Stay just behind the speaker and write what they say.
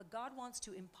God wants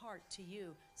to impart to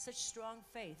you such strong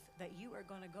faith that you are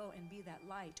going to go and be that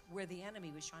light where the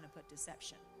enemy was trying to put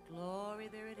deception. Glory,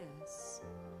 there it is.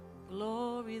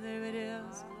 Glory, there it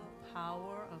is.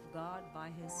 Power of God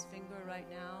by his finger right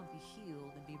now, be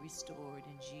healed and be restored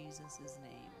in Jesus'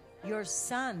 name. Your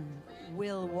son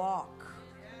will walk.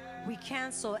 We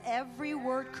cancel every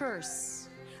word curse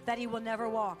that he will never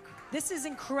walk. This is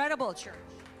incredible, church.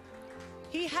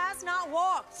 He has not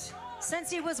walked since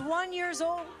he was 1 year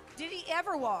old. Did he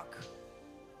ever walk?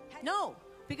 No,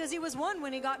 because he was 1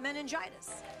 when he got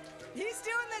meningitis. He's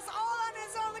doing this all on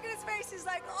his own. Look at his face. He's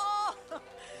like, oh,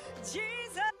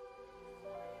 Jesus.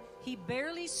 He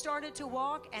barely started to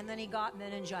walk, and then he got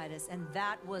meningitis, and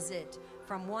that was it.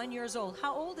 From 1 year old.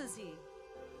 How old is he?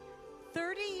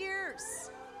 30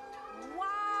 years.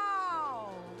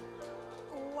 Wow.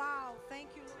 Wow. Thank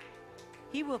you, Lord.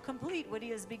 He will complete what he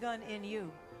has begun in you,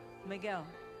 Miguel.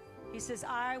 He says,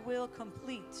 I will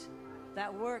complete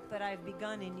that work that I've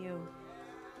begun in you.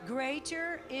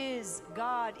 Greater is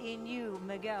God in you,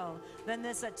 Miguel, than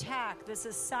this attack, this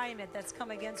assignment that's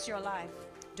come against your life.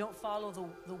 Don't follow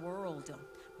the world,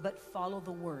 but follow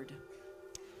the word.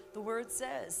 The word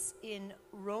says in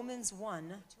Romans 1,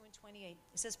 2 and 28,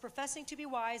 it says, professing to be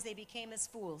wise, they became as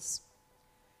fools.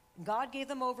 God gave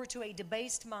them over to a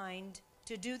debased mind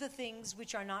to do the things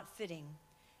which are not fitting.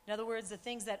 In other words, the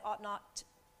things that ought not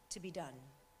to be done.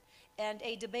 And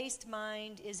a debased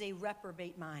mind is a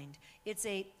reprobate mind. It's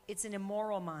an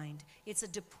immoral mind. It's a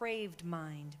depraved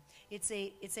mind. It's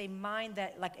a mind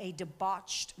that, like a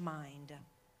debauched mind.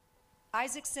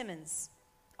 Isaac Simmons,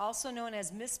 also known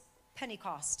as Miss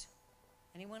Pentecost.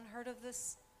 Anyone heard of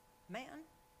this man?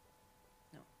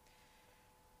 No.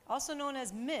 Also known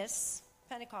as Miss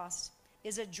Pentecost,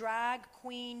 is a drag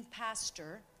queen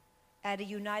pastor at a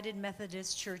United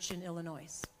Methodist Church in Illinois.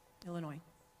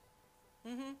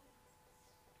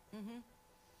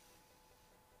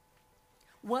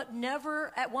 What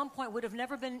never, at one point, would have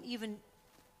never been even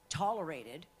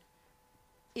tolerated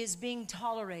is being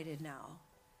tolerated now,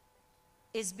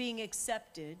 is being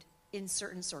accepted in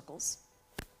certain circles,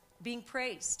 being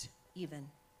praised even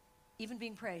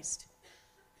being praised.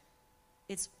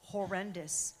 It's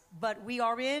horrendous, but we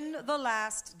are in the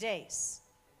last days.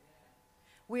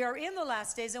 We are in the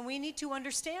last days, and we need to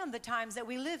understand the times that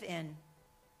we live in.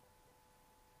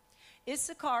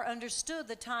 Issachar understood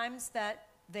the times that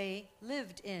they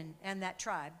lived in, and that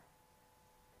tribe.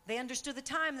 They understood the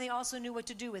time, and they also knew what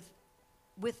to do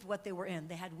with what they were in.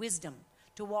 They had wisdom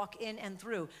to walk in and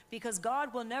through, because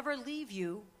God will never leave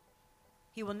you.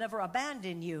 He will never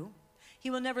abandon you. He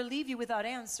will never leave you without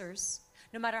answers,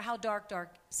 no matter how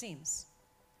dark seems.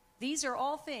 These are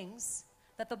all things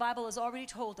that the Bible has already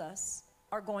told us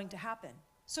are going to happen.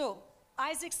 So,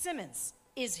 Isaac Simmons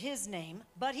is his name,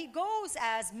 but he goes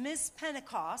as Miss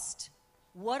Pentecost.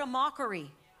 What a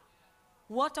mockery.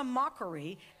 What a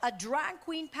mockery. A drag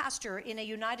queen pastor in a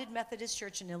United Methodist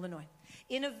Church in Illinois.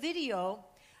 In a video,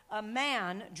 a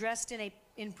man dressed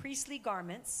in priestly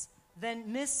garments, then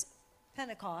Miss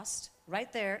Pentecost,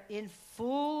 right there, in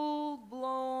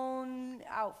full-blown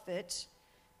outfit,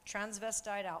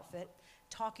 transvestite outfit,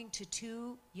 talking to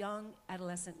 2 young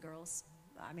adolescent girls.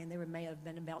 I mean, may have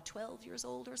been about 12 years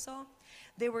old or so.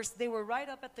 They were right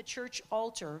up at the church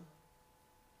altar,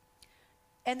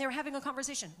 and they were having a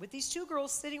conversation with these 2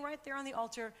 girls sitting right there on the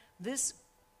altar, this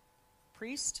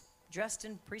priest dressed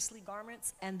in priestly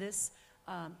garments, and this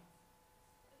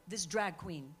drag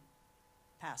queen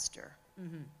pastor.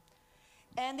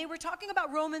 And they were talking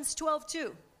about Romans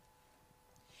 12:2.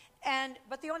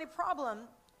 But the only problem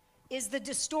is the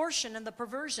distortion and the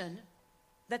perversion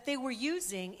that they were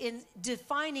using in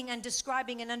defining and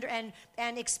describing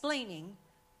and explaining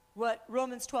what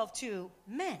Romans 12:2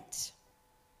 meant.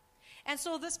 And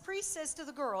so this priest says to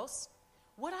the girls,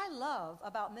 what I love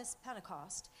about Miss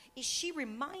Pentecost is she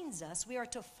reminds us we are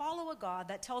to follow a God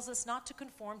that tells us not to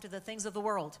conform to the things of the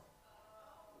world.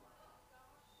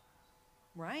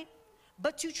 Right?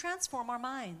 But to transform our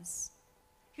minds.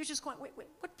 You're just going, wait,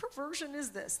 what perversion is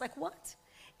this? Like what?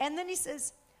 And then he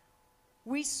says,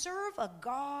 we serve a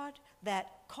God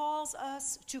that calls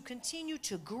us to continue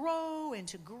to grow and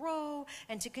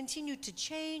to continue to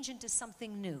change into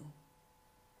something new.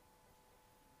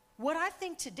 What I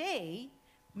think today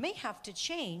may have to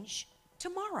change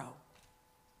tomorrow.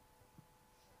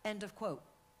 End of quote.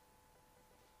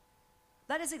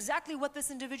 That is exactly what this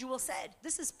individual said.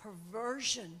 This is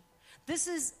perversion. This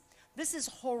is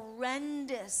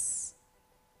horrendous.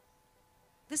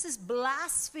 This is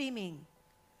blaspheming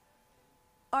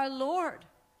our Lord.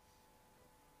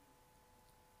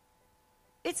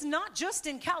 It's not just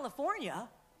in California.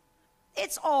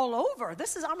 It's all over.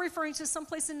 I'm referring to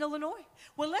someplace in Illinois.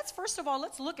 Well, first of all,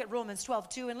 let's look at Romans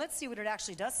 12:2, and let's see what it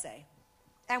actually does say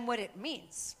and what it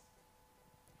means.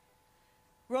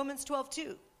 Romans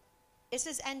 12:2. It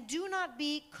says, and do not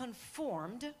be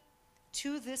conformed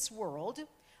to this world,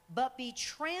 but be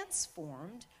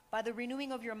transformed by the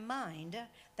renewing of your mind,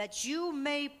 that you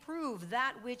may prove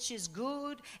that which is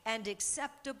good and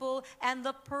acceptable and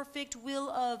the perfect will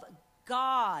of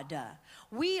God.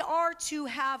 We are to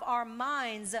have our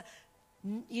minds,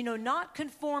 not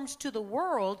conformed to the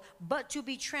world, but to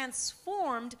be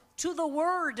transformed to the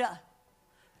Word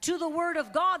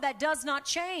of God that does not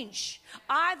change.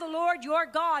 I, the Lord your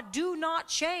God, do not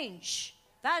change.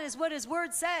 That is what his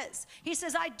word says. He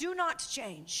says, I do not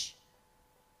change.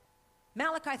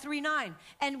 Malachi 3:9.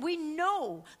 And we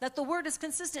know that the word is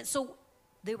consistent. So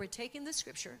they were taking the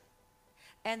scripture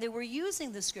and they were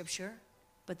using the scripture,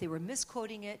 but they were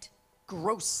misquoting it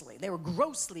grossly. They were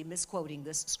grossly misquoting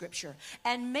this scripture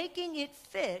and making it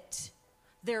fit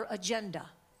their agenda.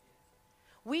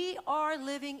 We are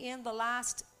living in the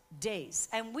last days,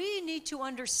 and we need to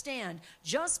understand,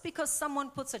 just because someone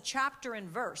puts a chapter and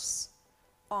verse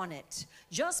on it,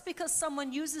 just because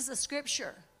someone uses a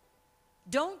scripture,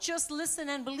 don't just listen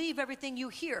and believe everything you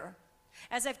hear.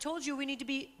 As I've told you, we need to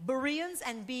be Bereans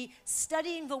and be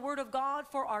studying the Word of God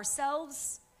for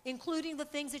ourselves, including the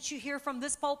things that you hear from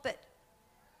this pulpit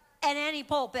and any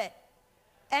pulpit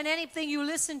and anything you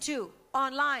listen to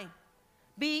online.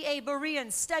 Be a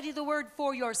Berean. Study the Word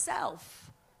for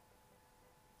yourself.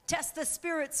 Test the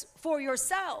spirits for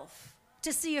yourself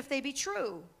to see if they be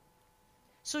true.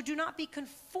 So do not be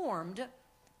conformed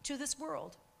to this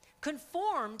world.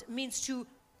 Conformed means to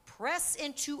press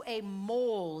into a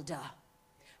mold.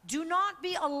 Don't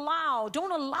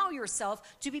allow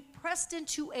yourself to be pressed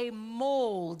into a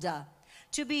mold,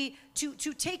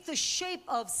 to take the shape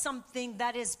of something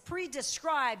that is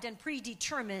pre-described and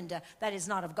predetermined that is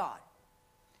not of God.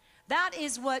 That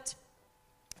is what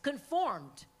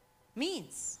conformed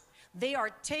means. They are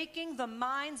taking the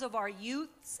minds of our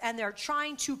youths and they're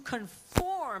trying to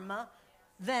conform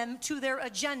them to their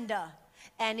agenda.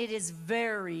 And it is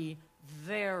very,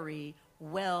 very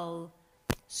well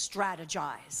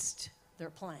strategized, their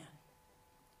plan.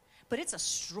 But it's a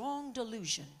strong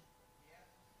delusion.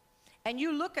 And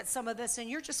you look at some of this and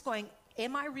you're just going,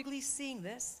 am I really seeing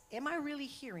this? Am I really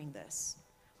hearing this?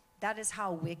 That is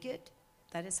how wicked,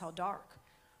 that is how dark.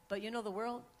 But the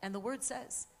world, and the word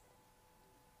says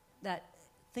that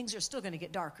things are still going to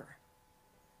get darker.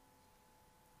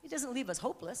 It doesn't leave us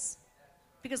hopeless,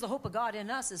 because the hope of God in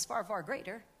us is far, far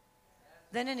greater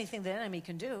than anything the enemy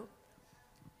can do.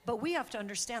 But we have to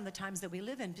understand the times that we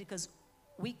live in, because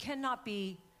we cannot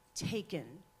be taken.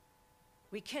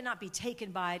 We cannot be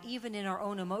taken by it, even in our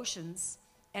own emotions,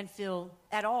 and feel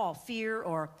at all fear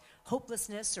or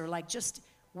hopelessness or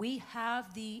we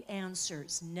have the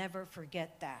answers. Never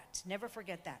forget that. Never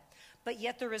forget that. But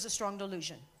yet there is a strong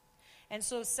delusion. And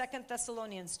so 2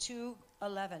 Thessalonians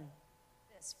 2:11.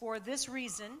 For this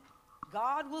reason,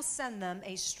 God will send them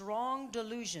a strong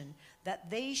delusion that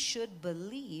they should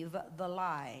believe the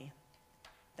lie.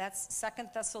 That's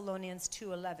 2 Thessalonians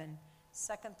 2:11.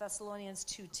 2 Thessalonians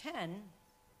 2:10.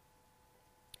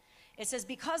 It says,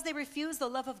 because they refuse the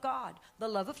love of God, the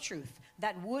love of truth,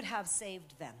 that would have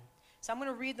saved them. So I'm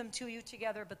going to read them to you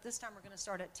together, but this time we're going to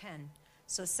start at 10.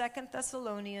 So 2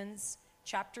 Thessalonians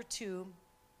chapter 2,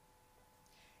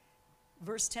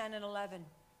 verse 10 and 11.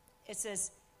 It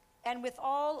says, and with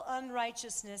all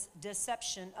unrighteousness,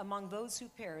 deception among those who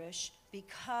perish,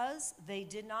 because they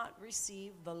did not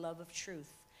receive the love of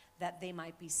truth, that they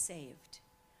might be saved.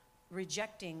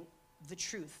 Rejecting the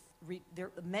truth.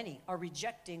 Many are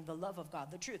rejecting the love of God,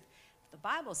 the truth. The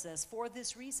Bible says, for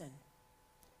this reason,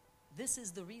 this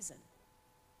is the reason.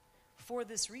 For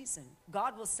this reason,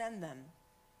 God will send them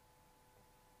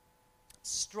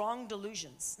strong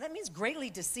delusions. That means greatly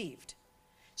deceived.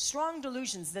 Strong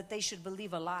delusions that they should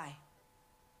believe a lie.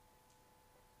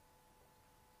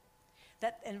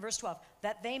 That in verse 12,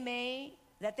 that they may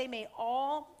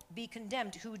all be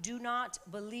condemned who do not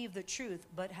believe the truth,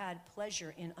 but had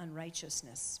pleasure in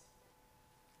unrighteousness.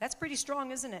 That's pretty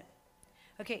strong, isn't it?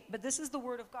 Okay, but this is the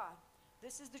word of God.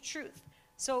 This is the truth.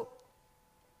 So,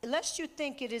 lest you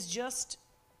think it is just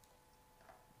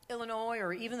Illinois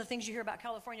or even the things you hear about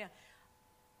California,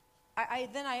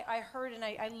 I heard and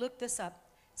I looked this up.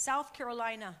 South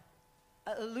Carolina,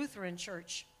 a Lutheran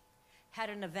church, had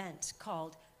an event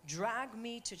called Drag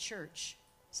Me to Church.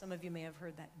 Some of you may have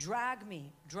heard that. Drag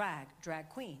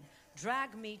queen.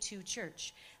 Drag me to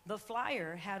church. The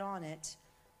flyer had on it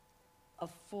a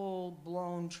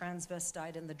full-blown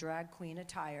transvestite in the drag queen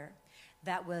attire.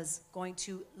 that was going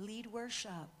to lead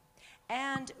worship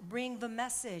and bring the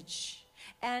message.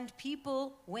 And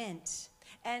people went,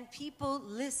 and people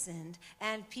listened,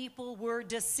 and people were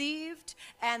deceived,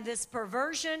 and this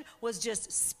perversion was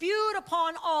just spewed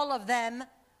upon all of them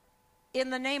in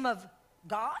the name of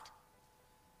God?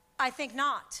 I think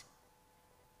not.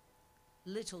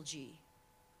 Little g.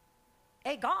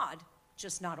 A God,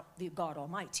 just not the God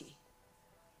Almighty.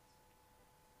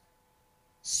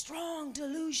 Strong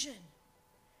delusion.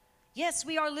 Yes,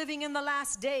 we are living in the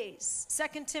last days.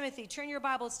 2 Timothy, turn your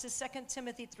Bibles to 2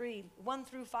 Timothy 3, 1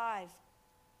 through 5.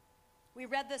 We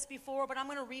read this before, but I'm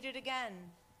going to read it again.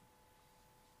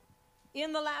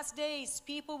 In the last days,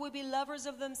 people will be lovers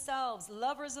of themselves,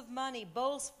 lovers of money,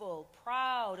 boastful,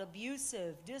 proud,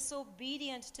 abusive,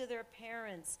 disobedient to their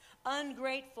parents,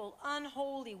 ungrateful,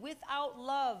 unholy, without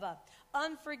love,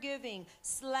 unforgiving,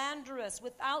 slanderous,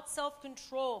 without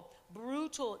self-control,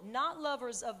 brutal, not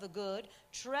lovers of the good,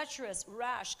 treacherous,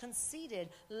 rash, conceited,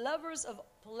 lovers of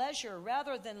pleasure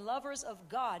rather than lovers of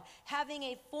God, having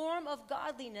a form of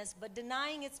godliness but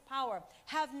denying its power.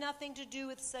 Have nothing to do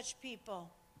with such people.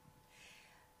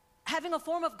 Having a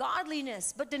form of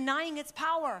godliness but denying its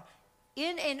power.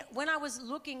 When I was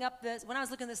looking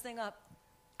this thing up,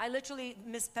 I literally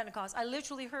missed Pentecost. I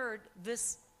literally heard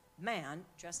this man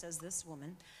dressed as this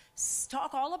woman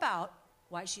talk all about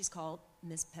why she's called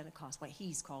Miss Pentecost, why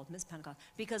he's called Miss Pentecost,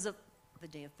 because of the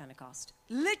day of Pentecost.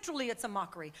 Literally, it's a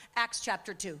mockery. Acts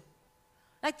chapter 2.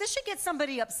 Like, this should get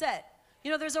somebody upset.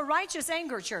 You know, there's a righteous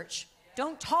anger, church.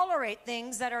 Don't tolerate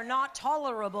things that are not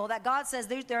tolerable, that God says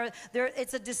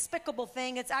it's a despicable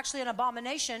thing. It's actually an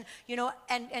abomination, you know,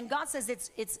 and God says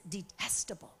it's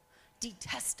detestable.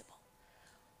 Detestable.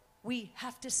 We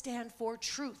have to stand for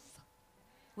truth.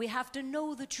 We have to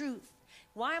know the truth.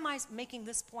 Why am I making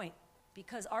this point?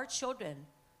 Because our children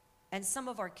and some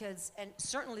of our kids, and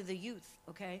certainly the youth,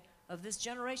 okay, of this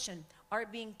generation, are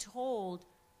being told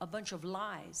a bunch of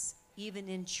lies, even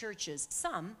in churches.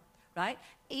 Some, right?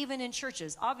 Even in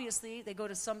churches. Obviously, they go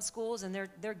to some schools and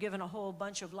they're given a whole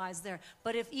bunch of lies there.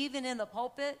 But if even in the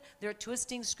pulpit, they're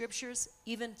twisting scriptures,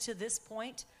 even to this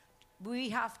point, we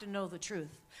have to know the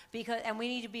truth. And we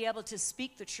need to be able to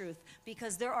speak the truth,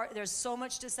 because there's so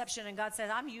much deception, and God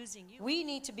says, I'm using you. We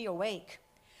need to be awake.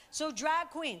 So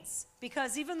drag queens,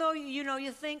 because even though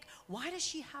you think, why does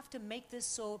she have to make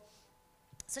this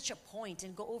such a point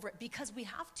and go over it? Because we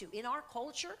have to. In our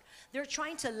culture, they're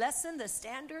trying to lessen the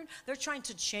standard. They're trying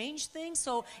to change things.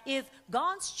 So if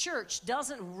God's church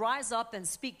doesn't rise up and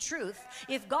speak truth,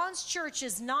 if God's church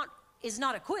is not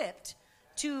equipped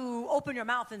to open your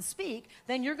mouth and speak,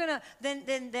 then you're gonna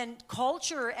then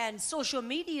culture and social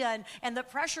media and the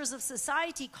pressures of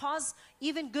society cause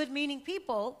even good meaning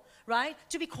people, right,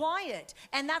 to be quiet.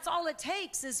 And that's all it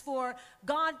takes, is for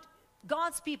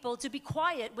God's people to be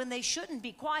quiet when they shouldn't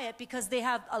be quiet, because they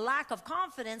have a lack of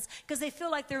confidence, because they feel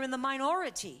like they're in the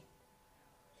minority.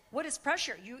 What is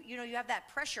pressure? You have that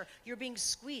pressure. You're being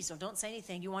squeezed. So don't say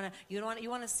anything. You don't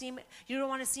want to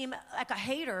seem like a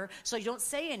hater, so you don't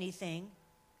say anything.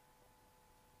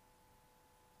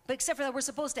 But except for that, we're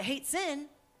supposed to hate sin.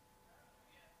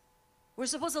 We're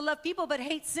supposed to love people but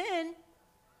hate sin.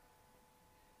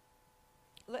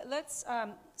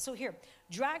 So here,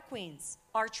 drag queens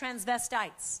are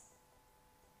transvestites.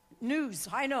 News,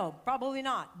 I know, probably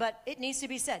not, but it needs to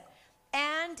be said.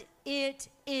 And it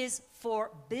is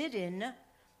forbidden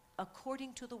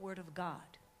according to the word of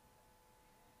God.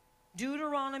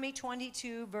 Deuteronomy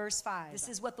 22, verse 5. This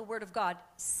is what the word of God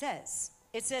says.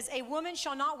 It says, a woman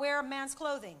shall not wear a man's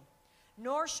clothing,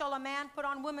 nor shall a man put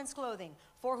on woman's clothing.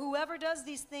 For whoever does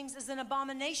these things is an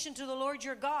abomination to the Lord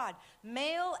your God.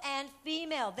 Male and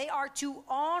female, they are to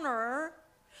honor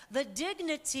the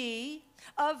dignity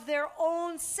of their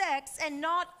own sex and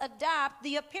not adapt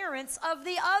the appearance of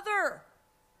the other.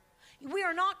 We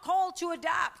are not called to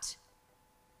adapt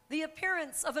the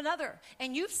appearance of another.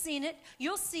 And you've seen it.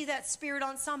 You'll see that spirit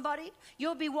on somebody.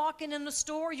 You'll be walking in the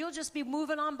store. You'll just be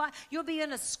moving on by. You'll be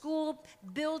in a school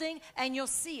building and you'll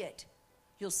see it.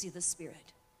 You'll see the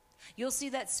spirit. You'll see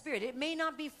that spirit. It may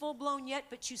not be full-blown yet,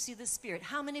 but you see the spirit.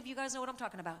 How many of you guys know what I'm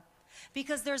talking about?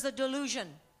 Because there's a delusion.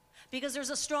 Because there's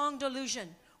a strong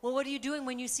delusion. Well, what are you doing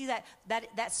when you see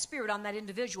that spirit on that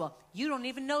individual? You don't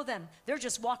even know them. They're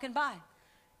just walking by.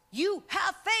 You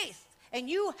have faith. And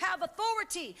you have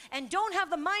authority, and don't have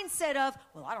the mindset of,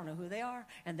 well, I don't know who they are,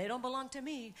 and they don't belong to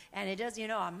me, and it does,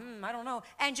 I don't know.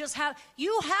 And you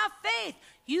have faith.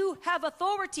 You have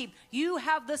authority. You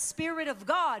have the Spirit of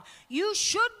God. You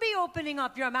should be opening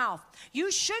up your mouth.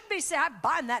 You should be saying, I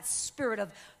bind that spirit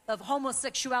of of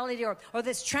homosexuality or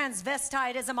this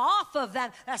transvestitism off of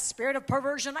them. That spirit of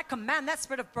perversion, I command that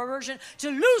spirit of perversion to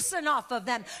loosen off of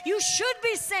them. You should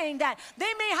be saying that.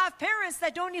 They may have parents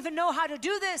that don't even know how to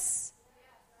do this.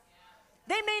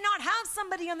 They may not have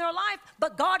somebody in their life,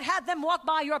 but God had them walk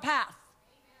by your path.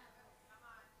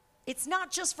 It's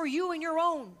not just for you and your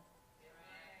own.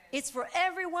 It's for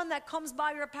everyone that comes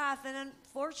by your path. And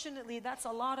unfortunately, that's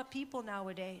a lot of people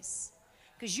nowadays.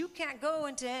 Because you can't go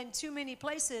into too many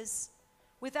places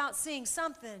without seeing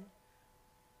something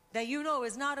that you know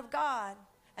is not of God.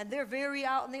 And they're very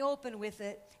out in the open with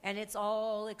it. And it's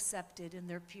all accepted in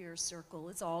their peer circle.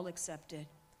 It's all accepted.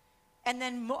 And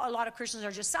then a lot of Christians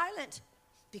are just silent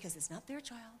because it's not their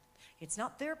child. It's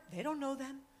not their, they don't know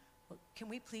them. Well, can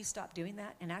we please stop doing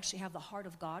that and actually have the heart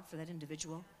of God for that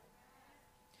individual?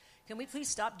 Can we please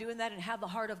stop doing that and have the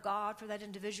heart of God for that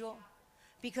individual?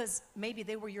 Because maybe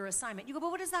they were your assignment. You go,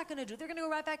 but what is that going to do? They're going to go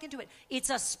right back into it. It's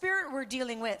a spirit we're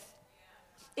dealing with.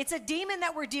 It's a demon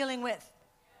that we're dealing with.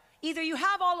 Either you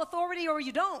have all authority or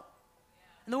you don't.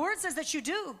 And the word says that you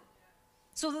do.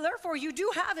 So therefore, you do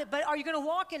have it. But are you going to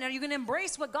walk in it? Are you going to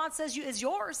embrace what God says is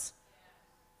yours?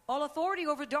 All authority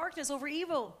over darkness, over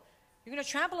evil. You're going to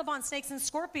trample upon snakes and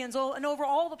scorpions and over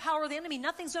all the power of the enemy.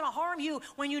 Nothing's going to harm you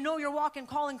when you know your walk and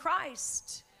call in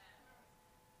Christ.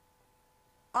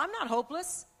 I'm not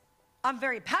hopeless. I'm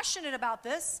very passionate about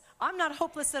this. I'm not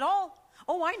hopeless at all.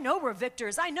 Oh, I know we're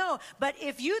victors. I know. But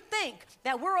if you think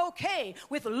that we're okay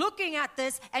with looking at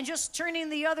this and just turning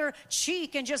the other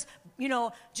cheek and just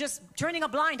turning a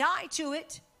blind eye to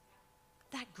it,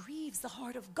 that grieves the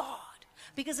heart of God.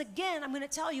 Because again, I'm going to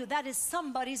tell you, that is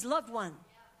somebody's loved one.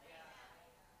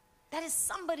 That is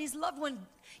somebody's loved one,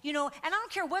 and I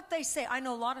don't care what they say. I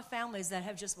know a lot of families that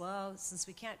have just, well, since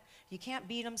you can't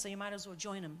beat them, so you might as well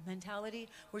join them mentality.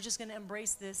 We're just going to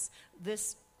embrace this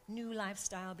new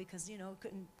lifestyle because,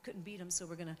 couldn't beat them, so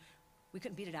we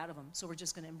couldn't beat it out of them, so we're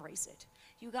just going to embrace it.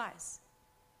 You guys,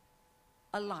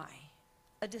 a lie,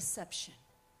 a deception.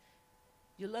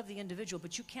 You love the individual,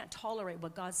 but you can't tolerate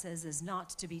what God says is not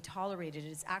to be tolerated.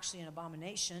 It's actually an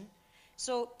abomination.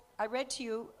 So I read to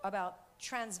you about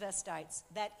transvestites,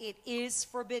 that it is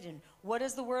forbidden. What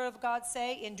does the word of God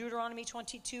say in Deuteronomy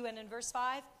 22 and in verse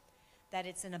 5? That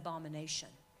it's an abomination.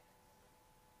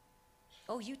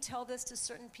 Oh, you tell this to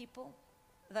certain people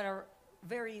that are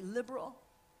very liberal,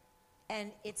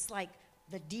 and it's like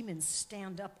the demons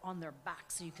stand up on their back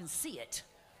so you can see it.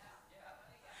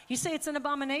 You say it's an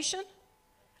abomination?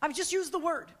 I mean, just use the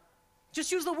word.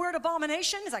 Just use the word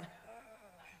abomination. It's like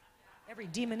every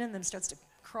demon in them starts to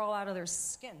crawl out of their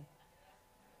skin.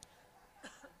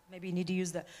 Maybe we need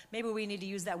to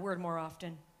use that word more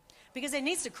often. Because it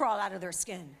needs to crawl out of their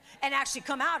skin and actually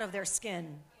come out of their skin.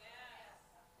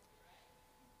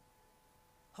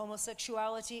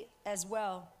 Homosexuality as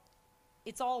well.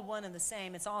 It's all one and the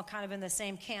same. It's all kind of in the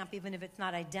same camp, even if it's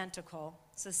not identical.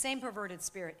 It's the same perverted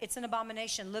spirit. It's an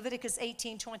abomination. Leviticus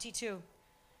 18:22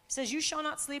 says, "You shall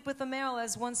not sleep with the male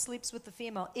as one sleeps with the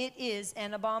female." It is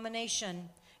an abomination.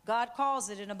 God calls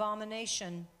it an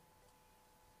abomination.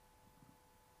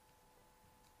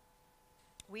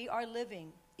 We are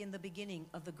living in the beginning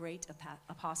of the great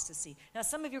apostasy. Now,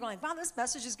 some of you are going, wow, this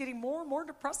message is getting more and more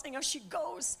depressing as she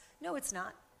goes. No, it's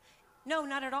not. No,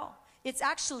 not at all. It's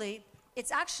actually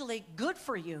good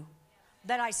for you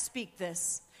that I speak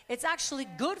this. It's actually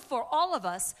good for all of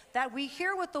us that we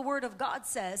hear what the Word of God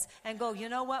says and go, you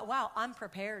know what? Wow, I'm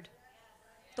prepared.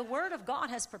 The Word of God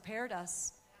has prepared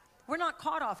us. We're not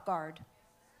caught off guard.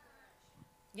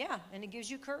 Yeah, and it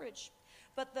gives you courage.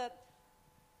 But the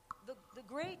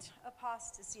great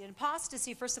apostasy, and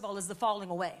apostasy, first of all, is the falling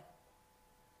away.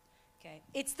 Okay,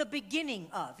 it's the beginning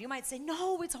of. You might say,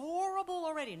 no, it's horrible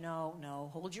already. No,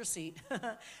 hold your seat.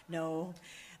 No,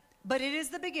 but it is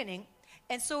the beginning.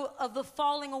 And so of the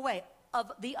falling away,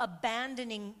 of the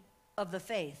abandoning of the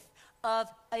faith, of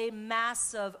a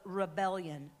massive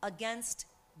rebellion against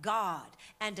God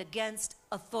and against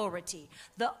authority.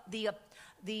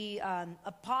 The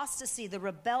apostasy, the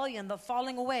rebellion, the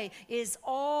falling away is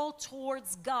all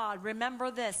towards God.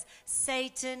 Remember this,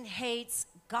 Satan hates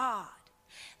God.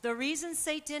 The reason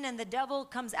Satan and the devil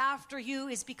comes after you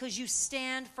is because you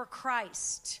stand for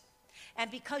Christ. And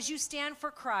because you stand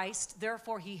for Christ,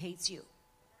 therefore he hates you.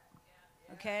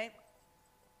 Okay?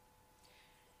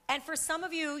 And for some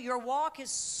of you, your walk is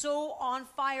so on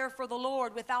fire for the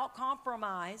Lord without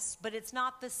compromise, but it's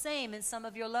not the same in some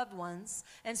of your loved ones.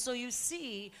 And so you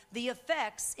see the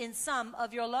effects in some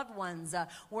of your loved ones.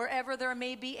 Wherever there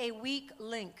may be a weak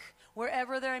link,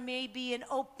 wherever there may be an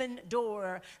open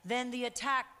door, then the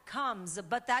attack comes.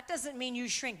 But that doesn't mean you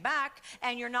shrink back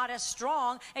and you're not as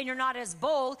strong and you're not as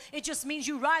bold. It just means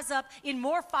you rise up in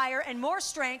more fire and more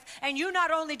strength, and you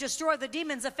not only destroy the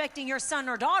demons affecting your son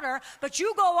or daughter, but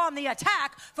you go on the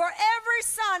attack for every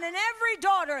son and every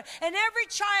daughter and every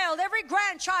child, every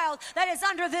grandchild that is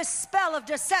under this spell of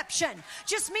deception.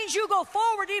 Just means you go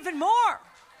forward even more.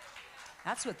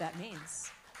 That's what that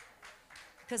means.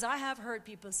 Because I have heard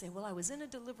people say, well, I was in a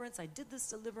deliverance, I did this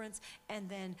deliverance, and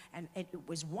it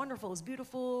was wonderful, it was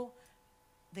beautiful.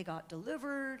 They got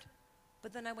delivered,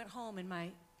 but then I went home and my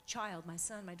child, my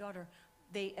son, my daughter,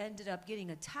 they ended up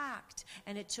getting attacked,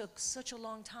 and it took such a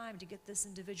long time to get this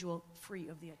individual free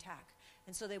of the attack.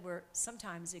 And so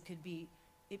sometimes it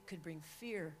could bring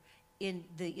fear in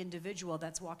the individual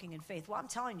that's walking in faith. Well, I'm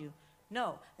telling you,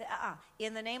 no,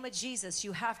 in the name of Jesus,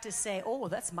 you have to say, oh,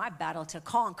 that's my battle to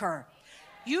conquer.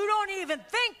 You don't even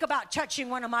think about touching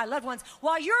one of my loved ones.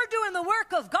 While you're doing the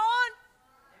work of God,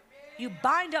 you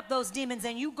bind up those demons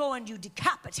and you go and you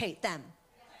decapitate them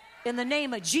in the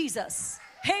name of Jesus.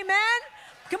 Amen?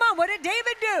 Come on, what did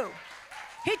David do?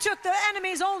 He took the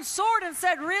enemy's own sword and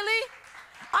said, really?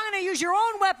 I'm going to use your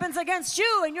own weapons against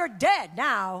you, and you're dead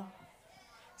now.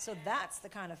 So that's the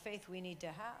kind of faith we need to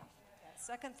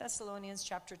have. 2 Thessalonians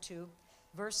chapter 2,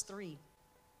 verse 3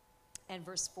 and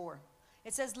verse 4.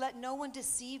 It says, let no one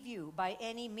deceive you by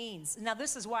any means. Now,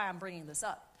 this is why I'm bringing this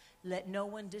up. Let no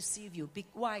one deceive you.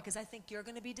 Why? Because I think you're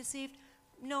going to be deceived?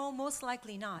 No, most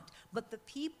likely not. But the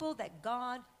people that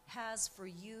God has for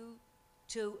you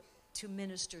to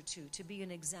minister to be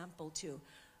an example to,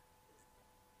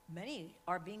 many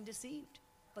are being deceived.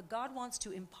 But God wants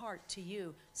to impart to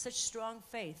you such strong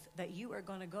faith that you are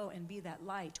going to go and be that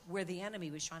light where the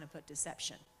enemy was trying to put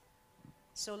deception.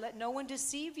 So let no one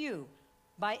deceive you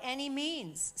by any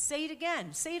means. Say it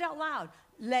again. Say it out loud.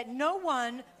 Let no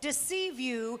one deceive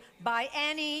you by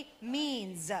any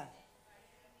means.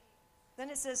 Then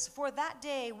it says, for that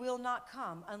day will not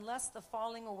come unless the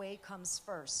falling away comes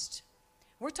first.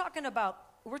 We're talking about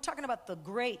the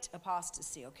great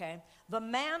apostasy, okay? The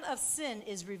man of sin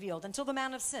is revealed. Until the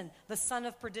man of sin, the son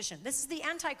of perdition. This is the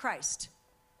Antichrist.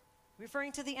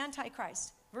 Referring to the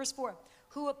Antichrist. Verse 4.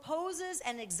 Who opposes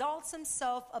and exalts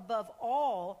himself above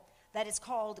all that is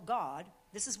called God.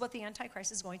 This is what the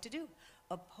Antichrist is going to do.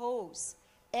 Oppose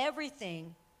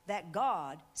everything that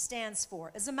God stands for.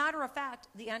 As a matter of fact,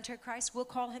 the Antichrist will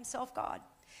call himself God.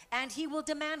 And he will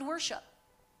demand worship.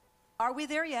 Are we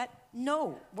there yet?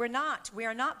 No, we're not. We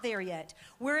are not there yet.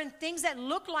 We're in things that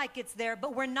look like it's there,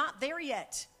 but we're not there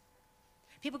yet.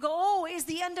 People go, oh, is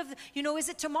the end of, is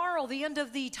it tomorrow, the end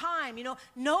of the time?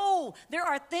 No, there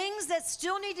are things that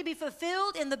still need to be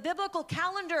fulfilled in the biblical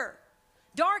calendar.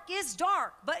 Dark is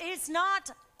dark, but it's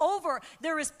not over.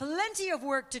 There is plenty of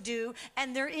work to do,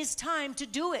 and there is time to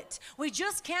do it. We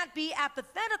just can't be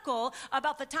apathetical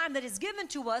about the time that is given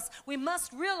to us. We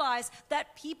must realize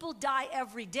that people die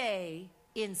every day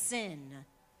in sin.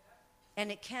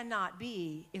 And it cannot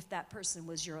be if that person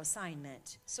was your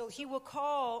assignment. So he will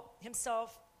call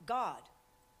himself God,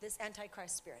 this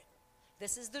Antichrist spirit.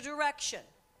 This is the direction.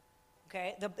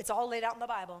 Okay, it's all laid out in the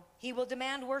Bible. He will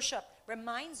demand worship.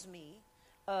 Reminds me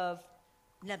of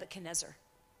Nebuchadnezzar,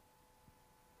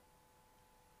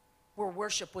 where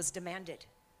worship was demanded.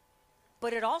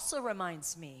 But it also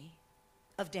reminds me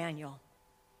of Daniel,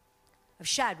 of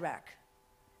Shadrach,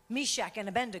 Meshach, and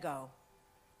Abednego.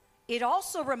 It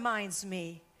also reminds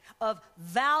me of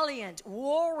valiant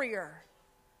warrior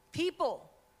people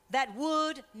that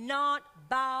would not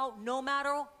bow no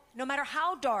matter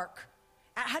how dark,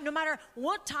 no matter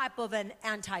what type of an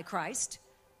Antichrist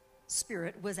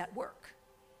spirit was at work.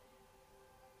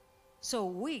 So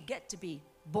we get to be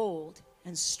bold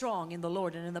and strong in the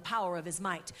Lord and in the power of his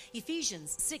might.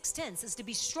 Ephesians 6:10 says to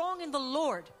be strong in the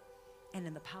Lord and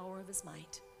in the power of his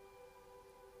might.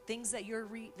 Things that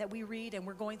we read and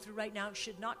we're going through right now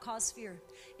should not cause fear.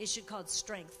 It should cause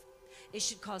strength. It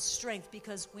should cause strength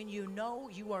because when you know,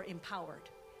 you are empowered.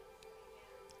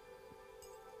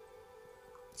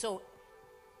 So,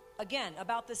 again,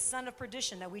 about the son of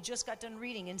perdition that we just got done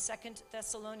reading in 2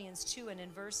 Thessalonians 2 and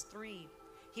in verse 3.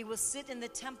 He will sit in the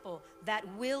temple that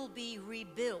will be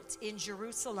rebuilt in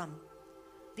Jerusalem.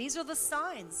 These are the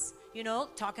signs,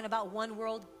 talking about one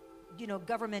world,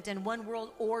 government and one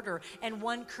world order and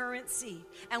one currency.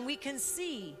 And we can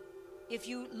see if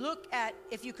you look at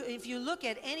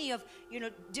any of,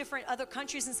 different other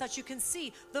countries and such, you can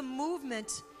see the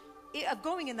movement of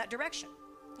going in that direction.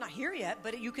 Not here yet,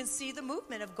 but you can see the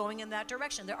movement of going in that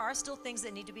direction. There are still things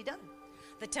that need to be done.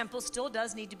 The temple still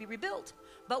does need to be rebuilt.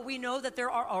 But we know that there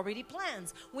are already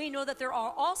plans. We know that there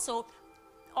are also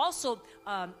also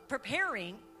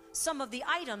preparing some of the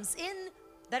items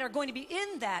that are going to be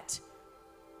in that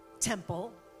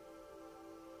temple.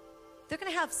 They're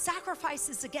going to have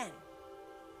sacrifices again.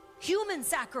 Human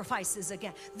sacrifices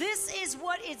again. This is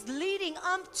what it's leading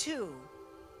up to.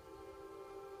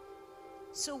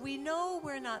 So we know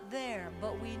we're not there,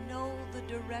 but we know the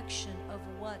direction of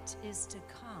what is to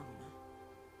come.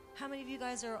 How many of you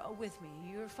guys are with me?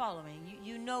 You're following.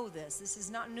 You know this. This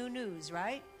is not new news,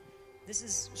 right?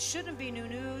 Shouldn't be new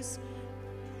news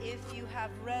if you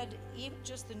have read even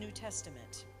just the New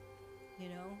Testament, and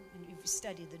you've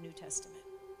studied the New Testament.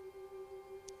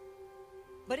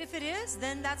 But if it is,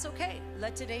 then that's okay.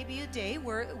 Let today be a day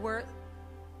where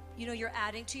you're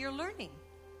adding to your learning.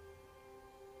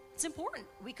 It's important.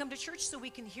 We come to church so we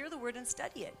can hear the word and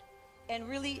study it, and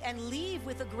leave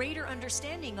with a greater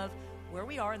understanding of where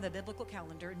we are in the biblical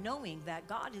calendar, knowing that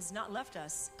God has not left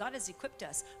us. God has equipped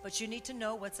us, but you need to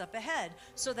know what's up ahead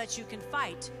so that you can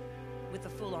fight with the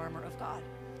full armor of God,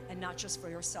 and not just for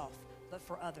yourself, but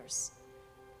for others.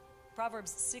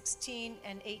 Proverbs 16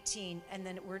 and 18, and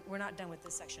then we're not done with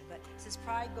this section, but it says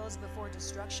pride goes before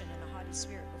destruction and a haughty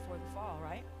spirit before the fall,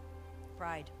 right?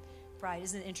 Pride.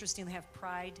 Isn't it interesting? They have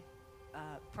Pride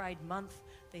month.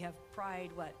 They have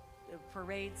Pride,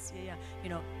 parades,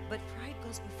 but pride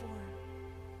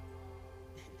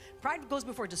goes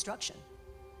before destruction,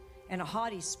 and a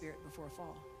haughty spirit before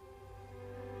fall.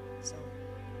 So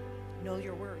know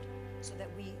your word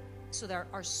so that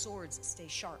our swords stay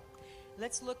sharp.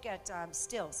 Let's look at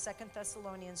still 2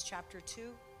 Thessalonians chapter 2,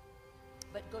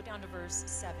 but go down to verse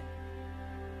 7.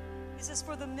 It says,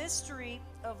 for the mystery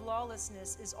of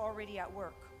lawlessness is already at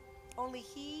work. Only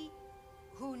he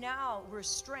who now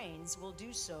restrains will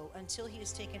do so until he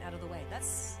is taken out of the way.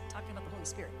 That's talking about the Holy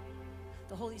Spirit.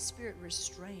 The Holy Spirit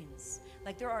restrains.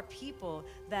 Like there are people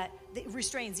that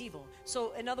restrains evil.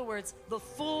 So in other words, the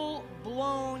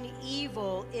full-blown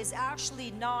evil is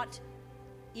actually not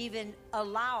even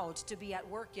allowed to be at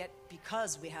work yet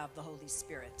because we have the Holy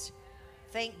Spirit.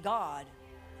 Thank God.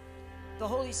 The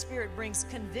Holy Spirit brings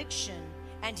conviction,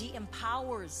 and he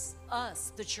empowers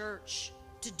us, the church,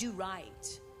 to do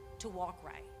right, to walk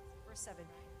right. Verse 7,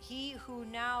 he who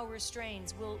now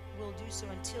restrains will do so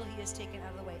until he is taken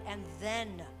out of the way. And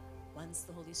then, once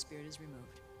the Holy Spirit is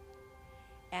removed.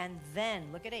 And then,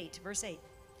 look at 8, verse 8.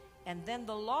 And then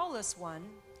the lawless one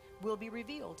will be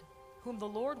revealed, whom the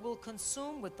Lord will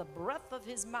consume with the breath of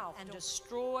his mouth and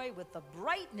destroy with the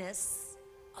brightness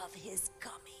of his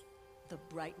coming. The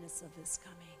brightness of his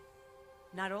coming.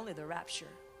 Not only the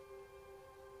rapture,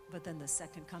 but then the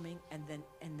second coming, and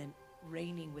then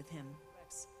reigning with him.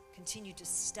 Continue to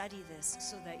study this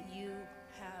so that you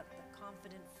have the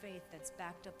confident faith that's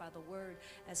backed up by the word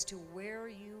as to where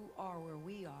you are, where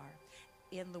we are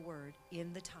in the word,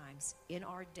 in the times, in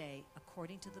our day,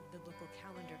 according to the biblical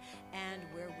calendar, and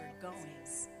where we're going.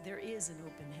 There is an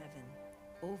open heaven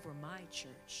over my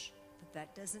church, but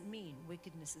that doesn't mean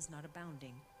wickedness is not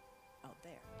abounding out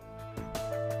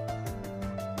there.